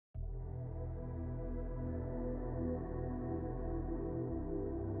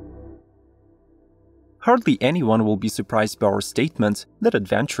Hardly anyone will be surprised by our statement that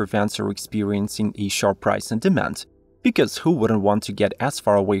adventure vans are experiencing a sharp rise in demand, because who wouldn't want to get as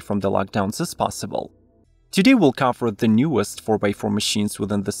far away from the lockdowns as possible? Today we'll cover the newest 4x4 machines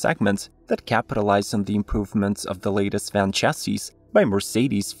within the segment that capitalize on the improvements of the latest van chassis by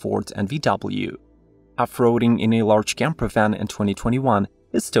Mercedes, Ford, and VW. Off-roading in a large camper van in 2021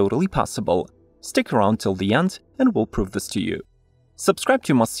 is totally possible. Stick around till the end and we'll prove this to you. Subscribe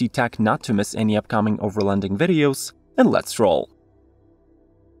to Must See Tech not to miss any upcoming overlanding videos, and let's roll!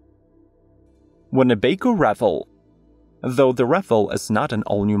 Winnebago Revel. Though the Revel is not an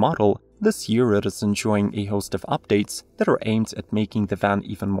all-new model, this year it is enjoying a host of updates that are aimed at making the van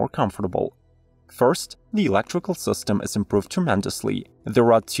even more comfortable. First, the electrical system is improved tremendously.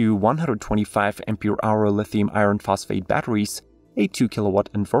 There are two 125 Ah lithium iron phosphate batteries, a 2 kW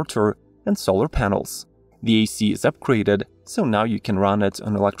inverter, and solar panels. The AC is upgraded, so now you can run it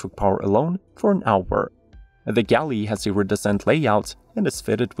on electric power alone for an hour. The galley has a redesigned layout and is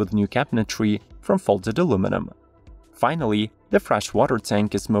fitted with new cabinetry from folded aluminum. Finally, the fresh water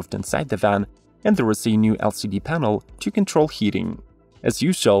tank is moved inside the van, and there is a new LCD panel to control heating. As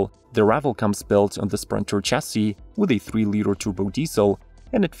usual, the Revel comes built on the Sprinter chassis with a 3-liter turbo diesel,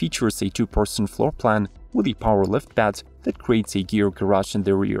 and it features a 2-person floor plan with a power lift bed that creates a gear garage in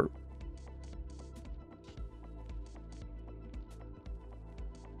the rear.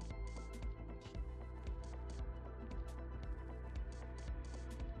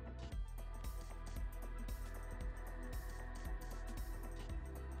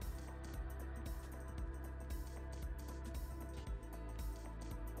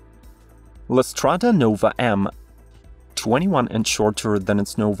 The Strada Nova M. 21 inch shorter than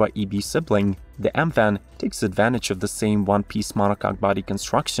its Nova EB sibling, the M van takes advantage of the same one-piece monocoque body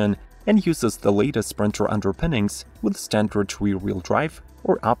construction and uses the latest Sprinter underpinnings with standard rear-wheel drive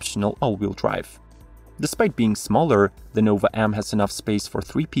or optional all-wheel drive. Despite being smaller, the Nova M has enough space for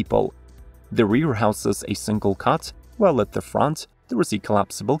 3 people. The rear houses a single cot, while at the front there is a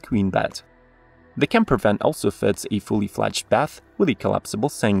collapsible queen bed. The camper van also fits a fully fledged bath with a collapsible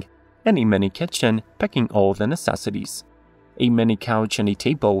sink, and a mini kitchen packing all the necessities. A mini couch and a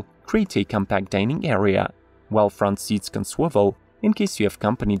table create a compact dining area, while front seats can swivel in case you have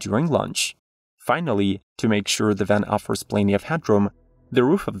company during lunch. Finally, to make sure the van offers plenty of headroom, the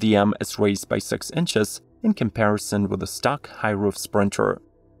roof of the M is raised by 6 inches in comparison with the stock high-roof Sprinter.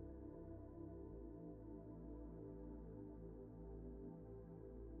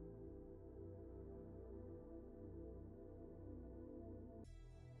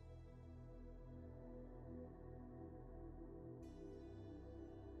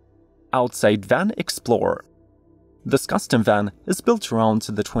 Outside Van Explorer. This custom van is built around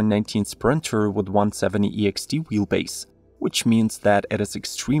the 2019 Sprinter with 170 EXT wheelbase, which means that it is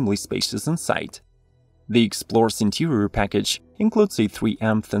extremely spacious inside. The Explorer's interior package includes a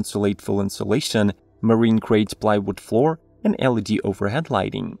 3M Thinsulate full insulation, marine-grade plywood floor, and LED overhead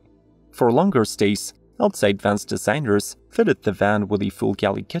lighting. For longer stays, Outside Van's designers fitted the van with a full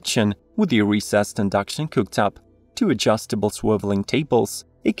galley kitchen with a recessed induction cooktop, 2 adjustable swiveling tables,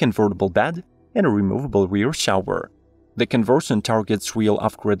 a convertible bed, and a removable rear shower. The conversion targets real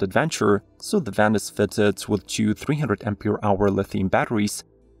off-grid adventure, so the van is fitted with 2 300 Ah lithium batteries,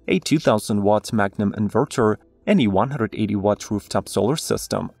 a 2000-watt Magnum inverter, and a 180-watt rooftop solar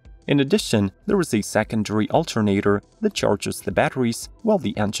system. In addition, there is a secondary alternator that charges the batteries while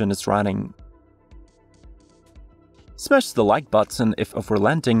the engine is running. Smash the like button if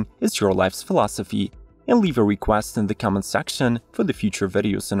overlanding is your life's philosophy, and leave a request in the comment section for the future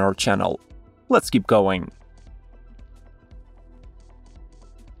videos in our channel. Let's keep going!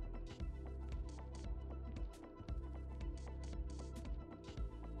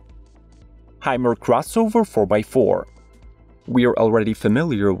 Hymer Crossover 4x4. We are already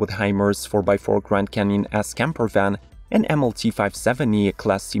familiar with Hymer's 4x4 Grand Canyon S camper van and MLT 570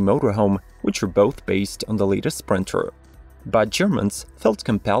 Class C motorhome, which are both based on the latest Sprinter. But Germans felt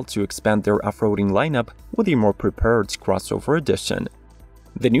compelled to expand their off-roading lineup with a more prepared crossover edition.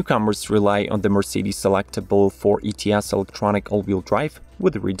 The newcomers rely on the Mercedes selectable 4ETS electronic all-wheel drive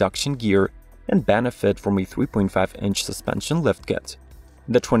with a reduction gear and benefit from a 3.5-inch suspension lift kit.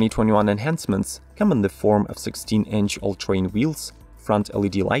 The 2021 enhancements come in the form of 16-inch all-terrain wheels, front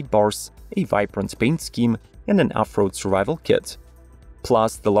LED light bars, a vibrant paint scheme, and an off-road survival kit.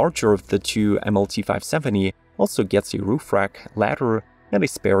 Plus, the larger of the two MLT 570 also gets a roof rack, ladder, and a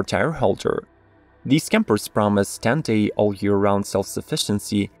spare tire holder. These campers promise 10-day all-year-round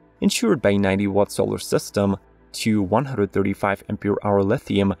self-sufficiency ensured by a 90-watt solar system, 2 135 Ah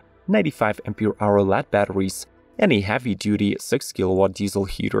lithium, 95 Ah lead batteries, and a heavy-duty 6 kW diesel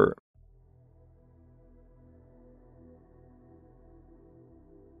heater.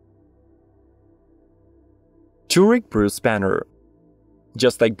 Touring Bruce Banner.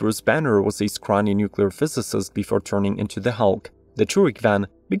 Just like Bruce Banner was a scrawny nuclear physicist before turning into the Hulk, the Touring van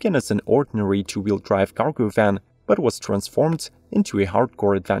began as an ordinary two-wheel drive cargo van, but was transformed into a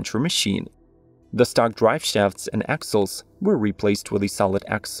hardcore adventure machine. The stock drive shafts and axles were replaced with a solid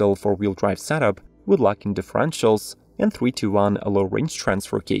axle four-wheel drive setup with locking differentials and 3-to-1 low-range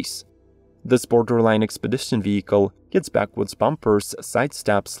transfer case. This borderline expedition vehicle gets backwards bumpers, side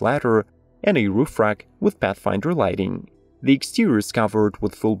steps, ladder, and a roof rack with Pathfinder lighting. The exterior is covered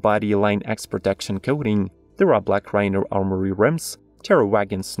with full-body Line X protection coating. There are Black Rhino armory rims, Terra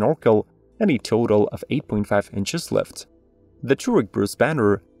Wagon snorkel, and a total of 8.5 inches lift. The Touring Bruce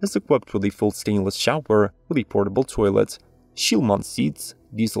Banner is equipped with a full stainless shower with a portable toilet, Shieldmont seats,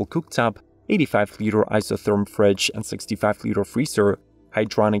 diesel cooktop, 85-liter isotherm fridge and 65-liter freezer,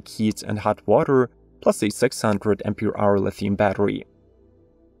 hydronic heat and hot water, plus a 600 ampere-hour lithium battery.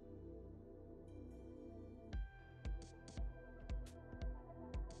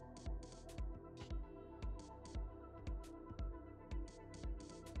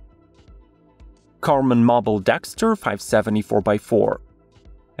 Karmann Mobile Dexter 570 4x4.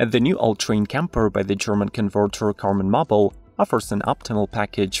 The new all-terrain camper by the German converter Karmann Mobile offers an optimal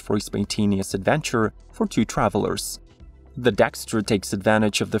package for a spontaneous adventure for two travelers. The Dexter takes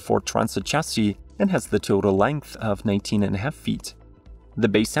advantage of the Ford Transit chassis and has the total length of 19.5 feet. The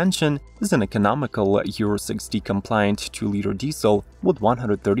base engine is an economical Euro 6D compliant 2-liter diesel with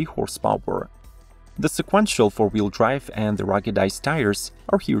 130 horsepower. The sequential four-wheel drive and the ruggedized tires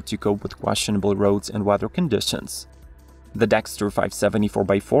are here to cope with questionable roads and weather conditions. The Dexter 570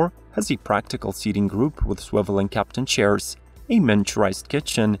 4x4 has a practical seating group with swiveling captain chairs, a miniaturized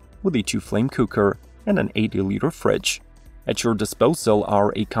kitchen with a 2-flame cooker, and an 80-liter fridge. At your disposal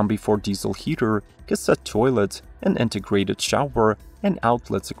are a Combi 4 diesel heater, cassette toilet, an integrated shower, and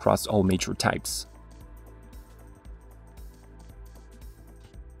outlets across all major types.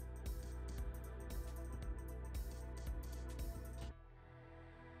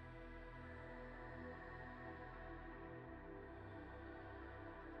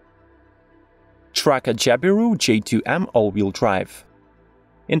 Tracker Jabiru J2M all-wheel drive.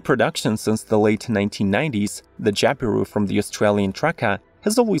 In production since the late 1990s, the Jabiru from the Australian Tracker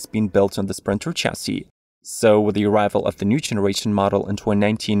has always been built on the Sprinter chassis. So, with the arrival of the new generation model in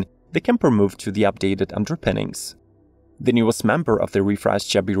 2019, the camper moved to the updated underpinnings. The newest member of the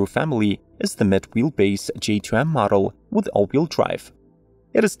refreshed Jabiru family is the mid-wheelbase J2M model with all-wheel drive.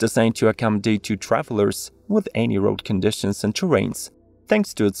 It is designed to accommodate two travelers with any road conditions and terrains,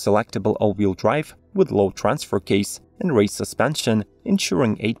 thanks to its selectable all-wheel drive with low transfer case and raised suspension,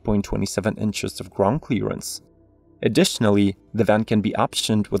 ensuring 8.27 inches of ground clearance. Additionally, the van can be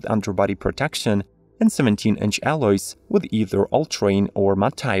optioned with underbody protection and 17-inch alloys with either all-terrain or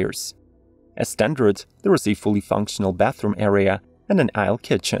mud tires. As standard, there is a fully functional bathroom area and an aisle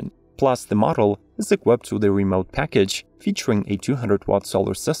kitchen. Plus, the model is equipped with a remote package featuring a 200-watt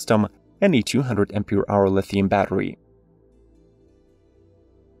solar system and a 200 ampere-hour lithium battery.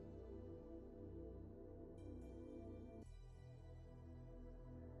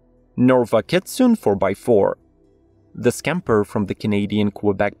 Norva Kitsune 4x4. This camper from the Canadian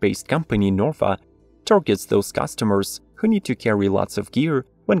Quebec-based company Norva targets those customers who need to carry lots of gear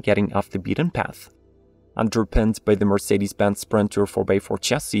when getting off the beaten path. Underpinned by the Mercedes-Benz Sprinter 4x4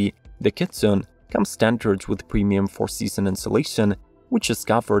 chassis, the Kitsune comes standard with premium 4-season insulation, which is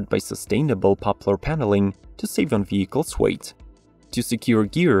covered by sustainable poplar paneling to save on vehicle's weight. To secure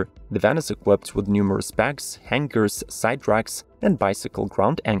gear, the van is equipped with numerous bags, hangers, side racks, and bicycle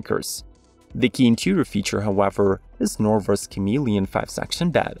ground anchors. The key interior feature, however, is Norva's Chameleon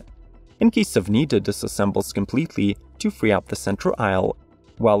 5-section bed. In case of need, it disassembles completely to free up the center aisle,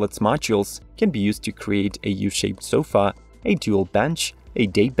 while its modules can be used to create a U-shaped sofa, a dual bench, a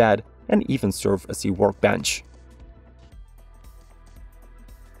day bed, and even serve as a workbench.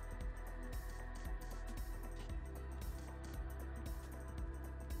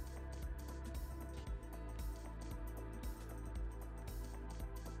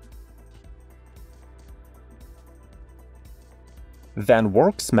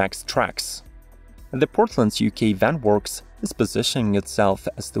 VanWorks Max Tracks. The Portland's UK VanWorks is positioning itself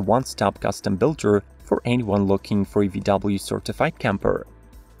as the one-stop custom builder for anyone looking for a VW-certified camper.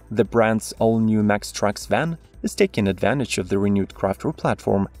 The brand's all-new Max Tracks van is taking advantage of the renewed Crafter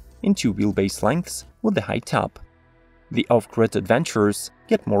platform in two wheelbase lengths with a high top. The off-grid adventurers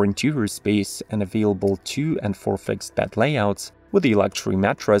get more interior space and available 2 and 4 fixed bed layouts with a luxury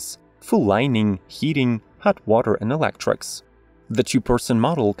mattress, full lining, heating, hot water and electrics. The 2-person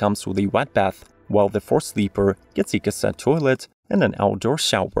model comes with a wet bath, while the 4-sleeper gets a cassette toilet and an outdoor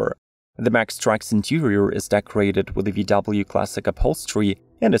shower. The Maxtrax interior is decorated with a VW Classic upholstery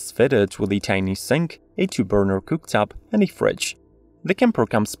and is fitted with a tiny sink, a 2-burner cooktop, and a fridge. The camper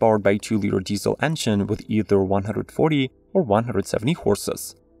comes powered by a 2-liter diesel engine with either 140 or 170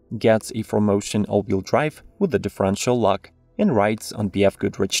 horses, gets a 4Motion all-wheel drive with a differential lock, and rides on BF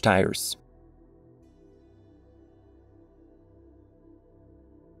Goodrich tires.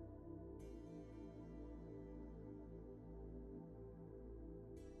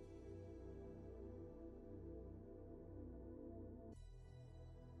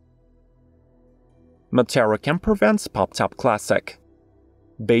 Matera Camper Vans Pop-Top Classic.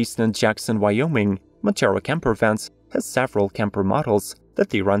 Based in Jackson, Wyoming, Matera Camper Vans has several camper models that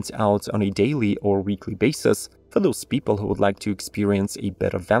they rent out on a daily or weekly basis for those people who would like to experience a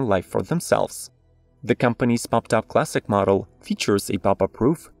bit of van life for themselves. The company's Pop-Top Classic model features a pop-up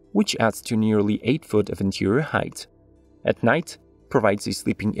roof, which adds to nearly 8 foot of interior height. At night, provides a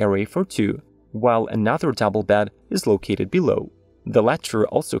sleeping area for 2, while another double bed is located below. The latter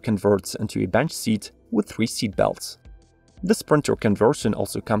also converts into a bench seat with 3 seat belts. The Sprinter conversion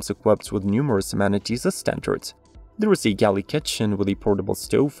also comes equipped with numerous amenities as standard. There is a galley kitchen with a portable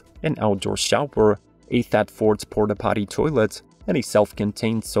stove, an outdoor shower, a Thetford porta-potty toilet, and a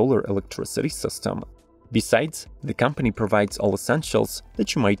self-contained solar electricity system. Besides, the company provides all essentials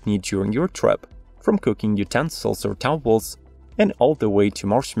that you might need during your trip, from cooking utensils or towels, and all the way to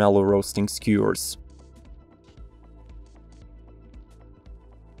marshmallow roasting skewers.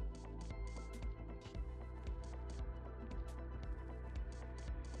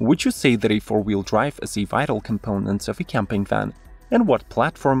 Would you say that a 4-wheel drive is a vital component of a camping van? And what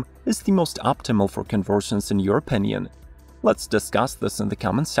platform is the most optimal for conversions in your opinion? Let's discuss this in the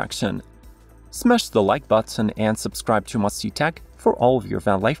comment section. Smash the like button and subscribe to Must See Tech for all of your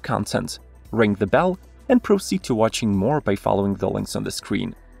van life content. Ring the bell and proceed to watching more by following the links on the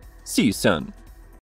screen. See you soon!